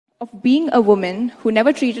of being a woman who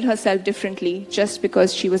never treated herself differently just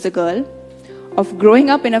because she was a girl, of growing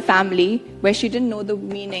up in a family where she didn't know the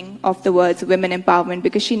meaning of the words women empowerment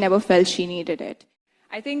because she never felt she needed it.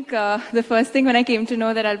 I think the first thing when I came to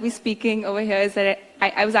know that I'll be speaking over here is that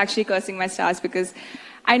I was actually cursing my stars because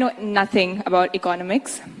I know nothing about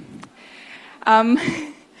economics. I'm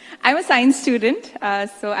a science student,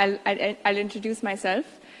 so I'll introduce myself.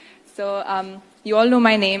 So you all know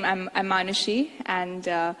my name. I'm Manushi, and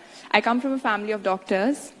I come from a family of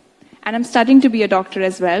doctors, and I'm studying to be a doctor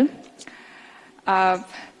as well.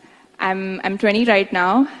 I'm 20 right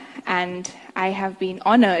now, and I have been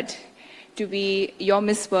honored to be your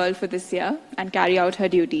Miss World for this year and carry out her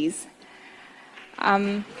duties.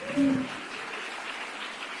 Growing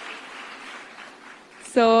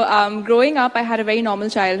up, I had a very normal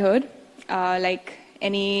childhood, like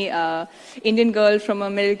any Indian girl from a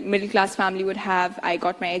middle-class family would have. I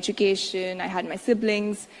got my education, I had my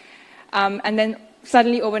siblings, and then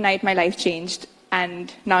suddenly overnight my life changed,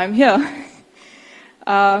 and now I'm here.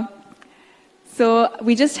 So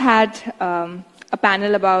we just had a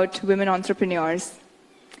panel about women entrepreneurs,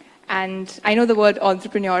 and I know the word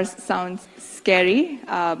entrepreneurs sounds scary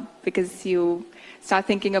because you start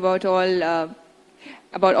thinking about all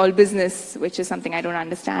business, which is something I don't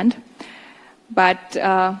understand. But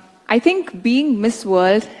I think being Miss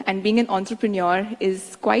World and being an entrepreneur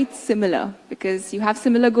is quite similar because you have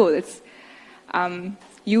similar goals.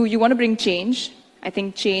 You want to bring change. I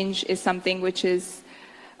think change is something which is,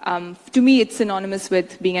 to me, it's synonymous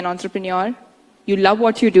with being an entrepreneur. You love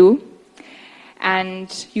what you do,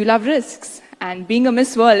 and you love risks. And being a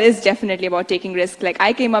Miss World is definitely about taking risks. Like,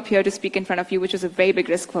 I came up here to speak in front of you, which was a very big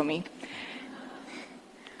risk for me.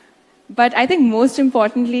 But I think most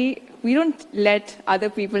importantly, we don't let other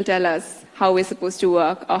people tell us how we're supposed to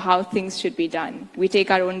work or how things should be done. We take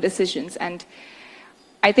our own decisions. And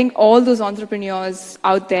I think all those entrepreneurs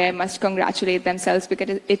out there must congratulate themselves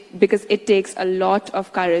because it takes a lot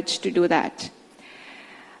of courage to do that.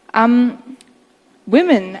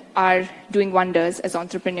 Women are doing wonders as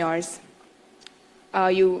entrepreneurs.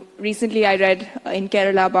 Recently I read in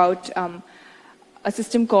Kerala about a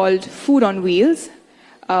system called Food on Wheels.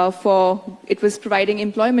 It was providing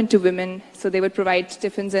employment to women, so they would provide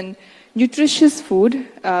tiffins and nutritious food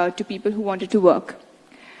to people who wanted to work.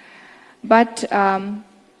 But out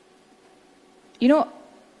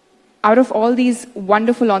of all these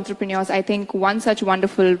wonderful entrepreneurs, I think one such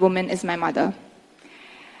wonderful woman is my mother.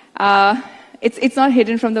 It's not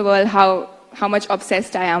hidden from the world how much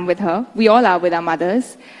obsessed I am with her. We all are with our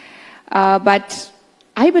mothers. But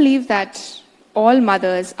I believe that all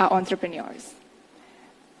mothers are entrepreneurs.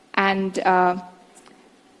 And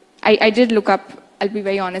I did look up, I'll be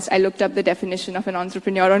very honest, I looked up the definition of an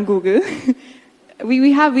entrepreneur on Google.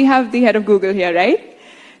 we have the head of Google here, right?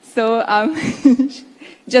 So,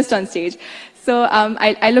 just on stage. So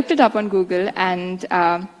I looked it up on Google, and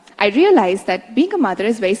I realized that being a mother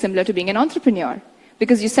is very similar to being an entrepreneur.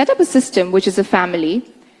 Because you set up a system, which is a family,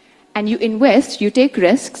 and you invest, you take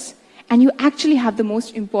risks, and you actually have the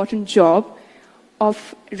most important job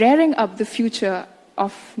of rearing up the future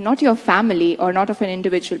of not your family or not of an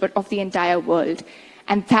individual, but of the entire world.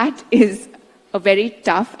 And that is a very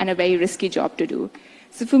tough and a very risky job to do.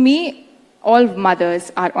 So for me, all mothers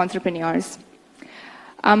are entrepreneurs.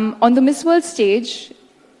 On the Miss World stage,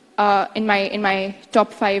 in my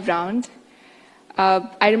top 5 round,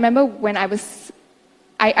 I remember when I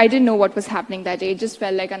didn't know what was happening that day. It just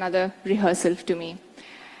felt like another rehearsal to me.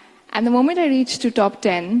 And the moment I reached to top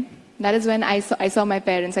 10, that is when I saw my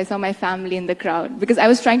parents, I saw my family in the crowd, because I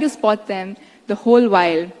was trying to spot them the whole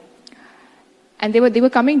while. And they were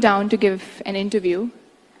coming down to give an interview.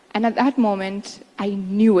 And at that moment, I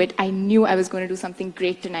knew it. I knew I was going to do something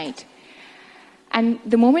great tonight. And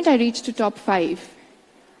the moment I reached to top 5,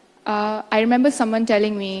 I remember someone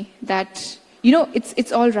telling me that,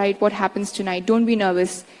 it's all right what happens tonight. Don't be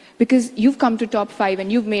nervous, because you've come to top 5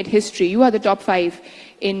 and you've made history. You are the top 5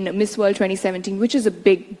 in Miss World 2017, which is a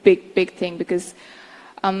big, big, big thing, because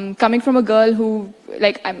coming from a girl who,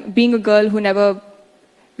 being a girl who never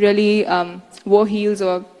really wore heels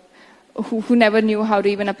or who never knew how to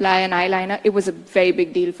even apply an eyeliner, it was a very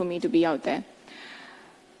big deal for me to be out there.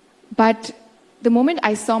 But the moment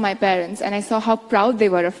I saw my parents and I saw how proud they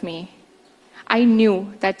were of me, I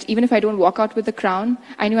knew that even if I don't walk out with the crown,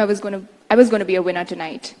 I knew I was going to be a winner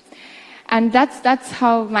tonight. And that's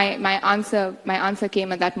how my answer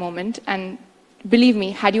came at that moment. And believe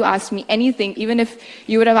me, had you asked me anything, even if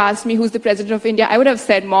you would have asked me who's the president of India, I would have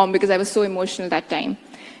said mom, because I was so emotional that time.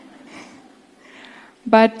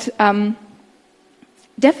 But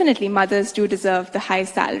definitely mothers do deserve the high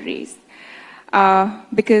salaries.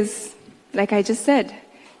 Because, like I just said,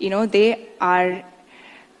 they are...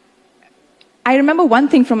 I remember one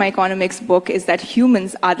thing from my economics book is that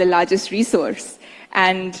humans are the largest resource.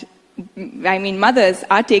 And I mean, mothers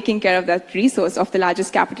are taking care of that resource of the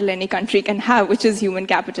largest capital any country can have, which is human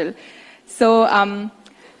capital. So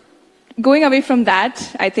going away from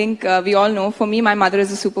that, I think we all know, for me, my mother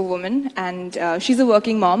is a superwoman, and she's a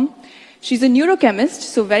working mom. She's a neurochemist,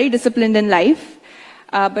 so very disciplined in life.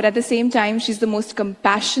 But at the same time, she's the most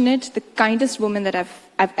compassionate, the kindest woman that I've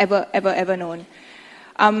ever known.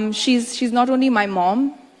 She's not only my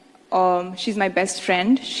mom, she's my best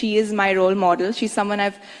friend. She is my role model. She's someone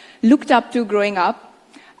I've looked up to growing up.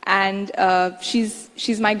 And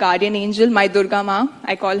she's my guardian angel, my Durga Ma,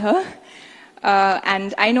 I call her.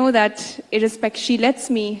 And I know that she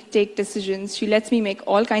lets me take decisions. She lets me make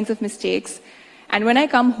all kinds of mistakes. And when I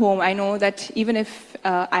come home, I know that even if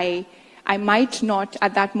I might not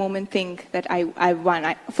at that moment think that I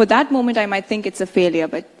won. For that moment, I might think it's a failure,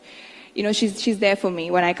 but she's there for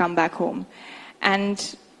me when I come back home.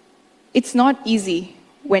 And it's not easy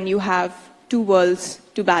when you have two worlds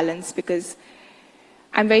to balance, because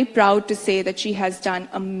I'm very proud to say that she has done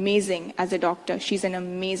amazing as a doctor. She's an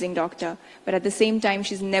amazing doctor. But at the same time,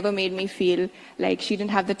 she's never made me feel like she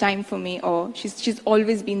didn't have the time for me, or she's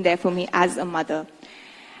always been there for me as a mother.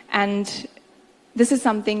 And this is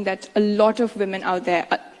something that a lot of women out there,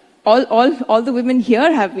 all the women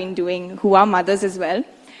here have been doing, who are mothers as well.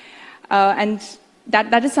 And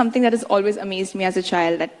that is something that has always amazed me as a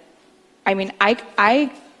child. That, I mean,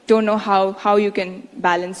 I don't know how you can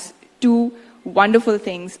balance two wonderful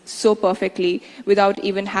things so perfectly without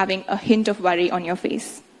even having a hint of worry on your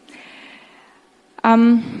face.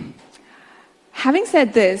 Having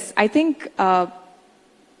said this, I think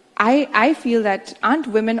I feel that aren't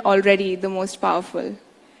women already the most powerful?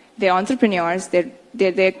 They're entrepreneurs.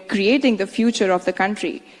 They're creating the future of the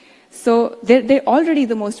country. So they're already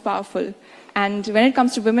the most powerful. And when it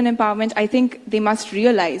comes to women empowerment, I think they must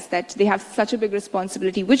realize that they have such a big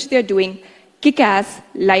responsibility, which they're doing kick-ass,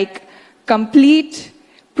 like complete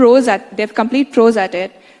pros at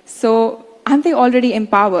it. So aren't they already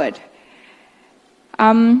empowered?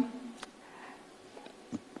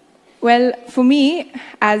 Well, for me,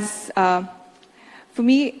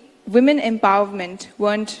 women empowerment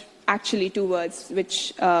weren't actually two words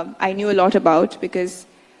which I knew a lot about, because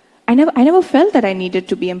I never felt that I needed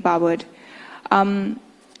to be empowered.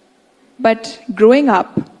 But growing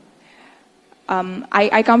up,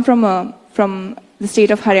 I come from the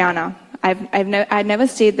state of Haryana. I'd never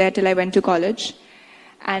stayed there till I went to college,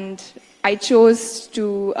 and I chose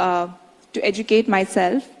to educate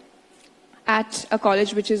myself at a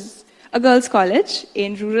college which is a girls' college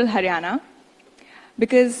in rural Haryana,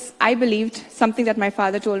 because I believed something that my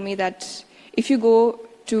father told me, that if you go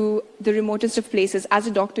to the remotest of places, as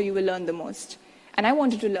a doctor, you will learn the most. And I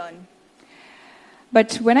wanted to learn.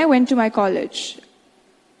 But when I went to my college,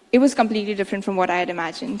 it was completely different from what I had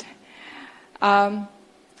imagined. And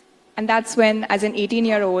that's when, as an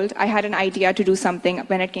 18-year-old, I had an idea to do something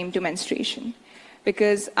when it came to menstruation.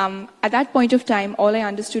 Because at that point of time, all I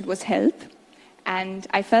understood was health. And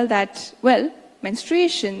I felt that, well,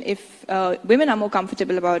 menstruation, if women are more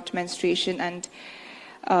comfortable about menstruation and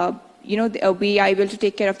we are able to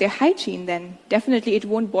take care of their hygiene, then definitely it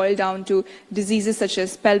won't boil down to diseases such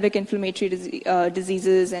as pelvic inflammatory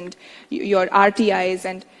diseases and your RTIs,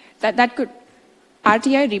 and that could...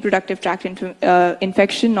 RTI, reproductive tract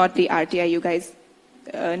infection, not the RTI you guys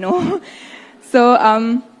know.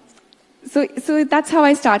 So that's how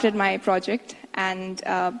I started my project. And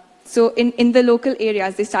so in the local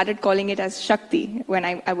areas, they started calling it as Shakti when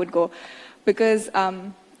I would go. Because,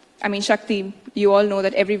 Shakti, you all know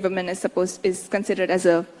that every woman is considered as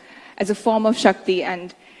a form of Shakti,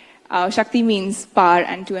 and Shakti means power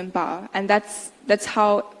and to empower. And that's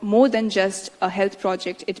how, more than just a health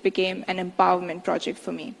project, it became an empowerment project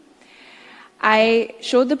for me. I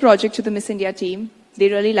showed the project to the Miss India team. They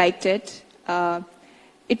really liked it.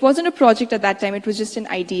 It wasn't a project at that time, it was just an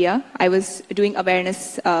idea. I was doing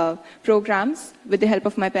awareness programs with the help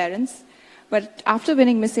of my parents. But after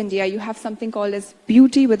winning Miss India, you have something called as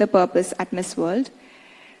Beauty with a Purpose at Miss World.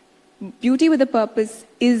 Beauty with a Purpose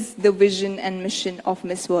is the vision and mission of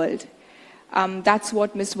Miss World. That's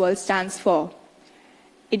what Miss World stands for.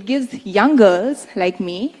 It gives young girls like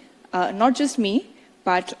me, not just me,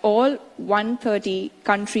 but all 130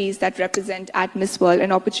 countries that represent at Miss World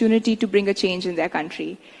an opportunity to bring a change in their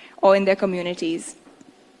country or in their communities.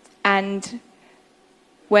 And,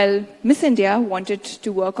 well, Miss India wanted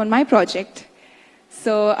to work on my project.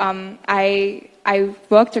 So I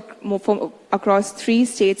worked across 3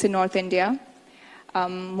 states in North India.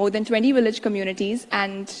 more than 20 village communities,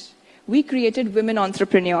 and we created women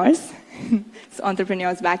entrepreneurs, so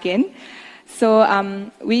entrepreneurs back in.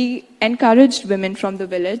 So we encouraged women from the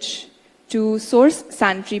village to source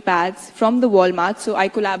sanitary pads from the Walmart. So I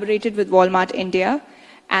collaborated with Walmart India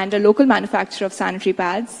and a local manufacturer of sanitary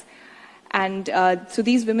pads. And so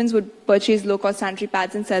these women would purchase low-cost sanitary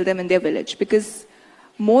pads and sell them in their village, because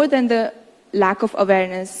more than the lack of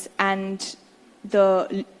awareness and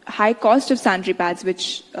the high cost of sanitary pads,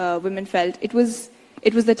 which women felt, it was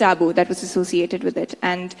the taboo that was associated with it.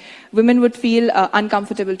 And women would feel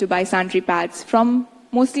uncomfortable to buy sanitary pads from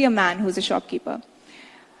mostly a man who's a shopkeeper.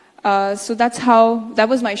 So that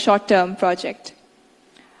was my short-term project.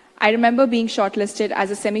 I remember being shortlisted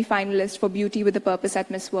as a semi-finalist for Beauty with a Purpose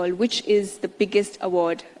at Miss World, which is the biggest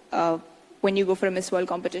award when you go for a Miss World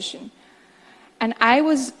competition. And I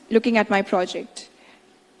was looking at my project.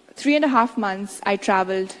 3.5 months I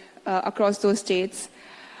traveled across those states.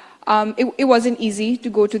 It wasn't easy to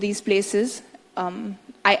go to these places.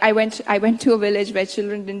 I went to a village where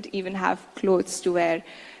children didn't even have clothes to wear.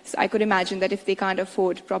 So I could imagine that if they can't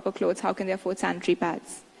afford proper clothes, how can they afford sanitary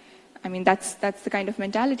pads? I mean, that's the kind of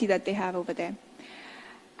mentality that they have over there.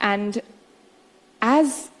 And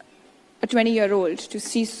as a 20-year-old, to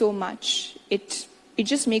see so much, it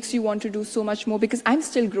just makes you want to do so much more, because I'm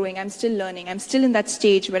still growing, I'm still learning, I'm still in that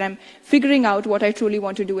stage where I'm figuring out what I truly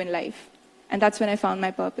want to do in life. And that's when I found my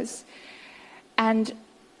purpose. And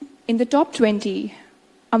in the top 20,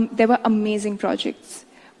 there were amazing projects.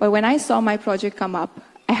 But when I saw my project come up,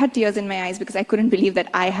 I had tears in my eyes because I couldn't believe that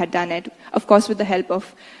I had done it, of course with the help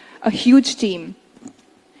of a huge team.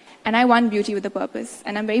 And I won Beauty with a Purpose.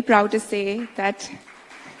 And I'm very proud to say that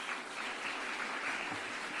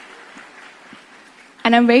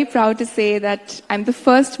I'm the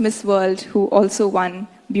first Miss World who also won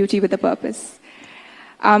Beauty with a Purpose.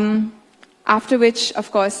 After which,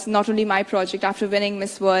 of course, not only my project, after winning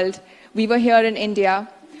Miss World, we were here in India.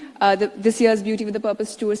 This year's Beauty with a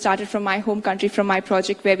Purpose tour started from my home country, from my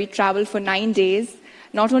project, where we traveled for 9 days.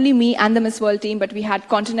 Not only me and the Miss World team, but we had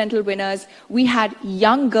continental winners. We had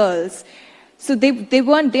young girls. So they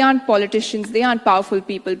aren't politicians, they aren't powerful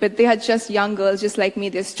people, but they are just young girls, just like me.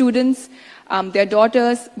 They're students, their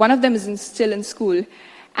daughters. One of them is still in school.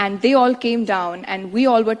 And they all came down, and we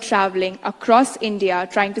all were traveling across India,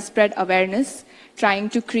 trying to spread awareness, trying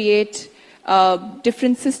to create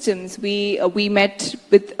different systems. We met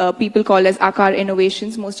with people called as Akar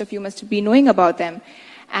Innovations. Most of you must be knowing about them.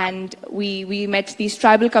 And we met these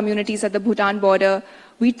tribal communities at the Bhutan border.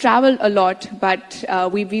 We traveled a lot, but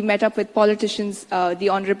we met up with politicians, the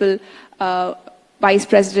Honorable Vice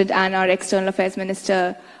President and our External Affairs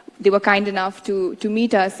Minister. They were kind enough to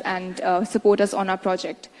meet us and support us on our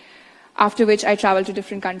project. After which I traveled to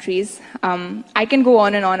different countries. I can go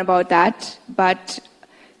on and on about that, but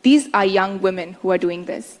these are young women who are doing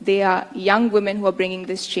this. They are young women who are bringing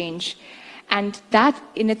this change. And that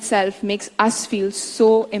in itself makes us feel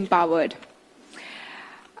so empowered.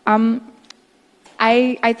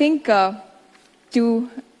 I think a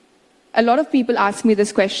lot of people ask me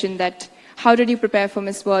this question, that how did you prepare for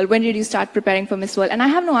Miss World? When did you start preparing for Miss World? And I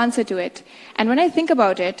have no answer to it. And when I think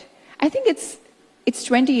about it, I think it's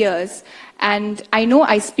 20 years. And I know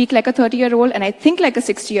I speak like a 30-year-old and I think like a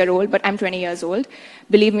 60-year-old, but I'm 20 years old.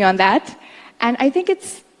 Believe me on that. And I think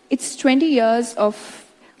it's 20 years of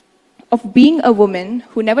being a woman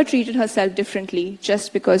who never treated herself differently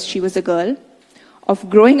just because she was a girl, of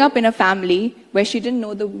growing up in a family where she didn't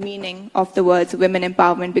know the meaning of the words women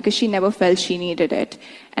empowerment because she never felt she needed it.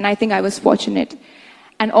 And I think I was fortunate.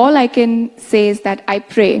 And all I can say is that I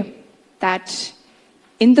pray that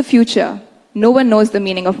in the future, no one knows the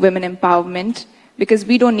meaning of women empowerment, because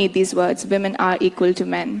we don't need these words. Women are equal to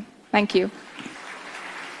men. Thank you.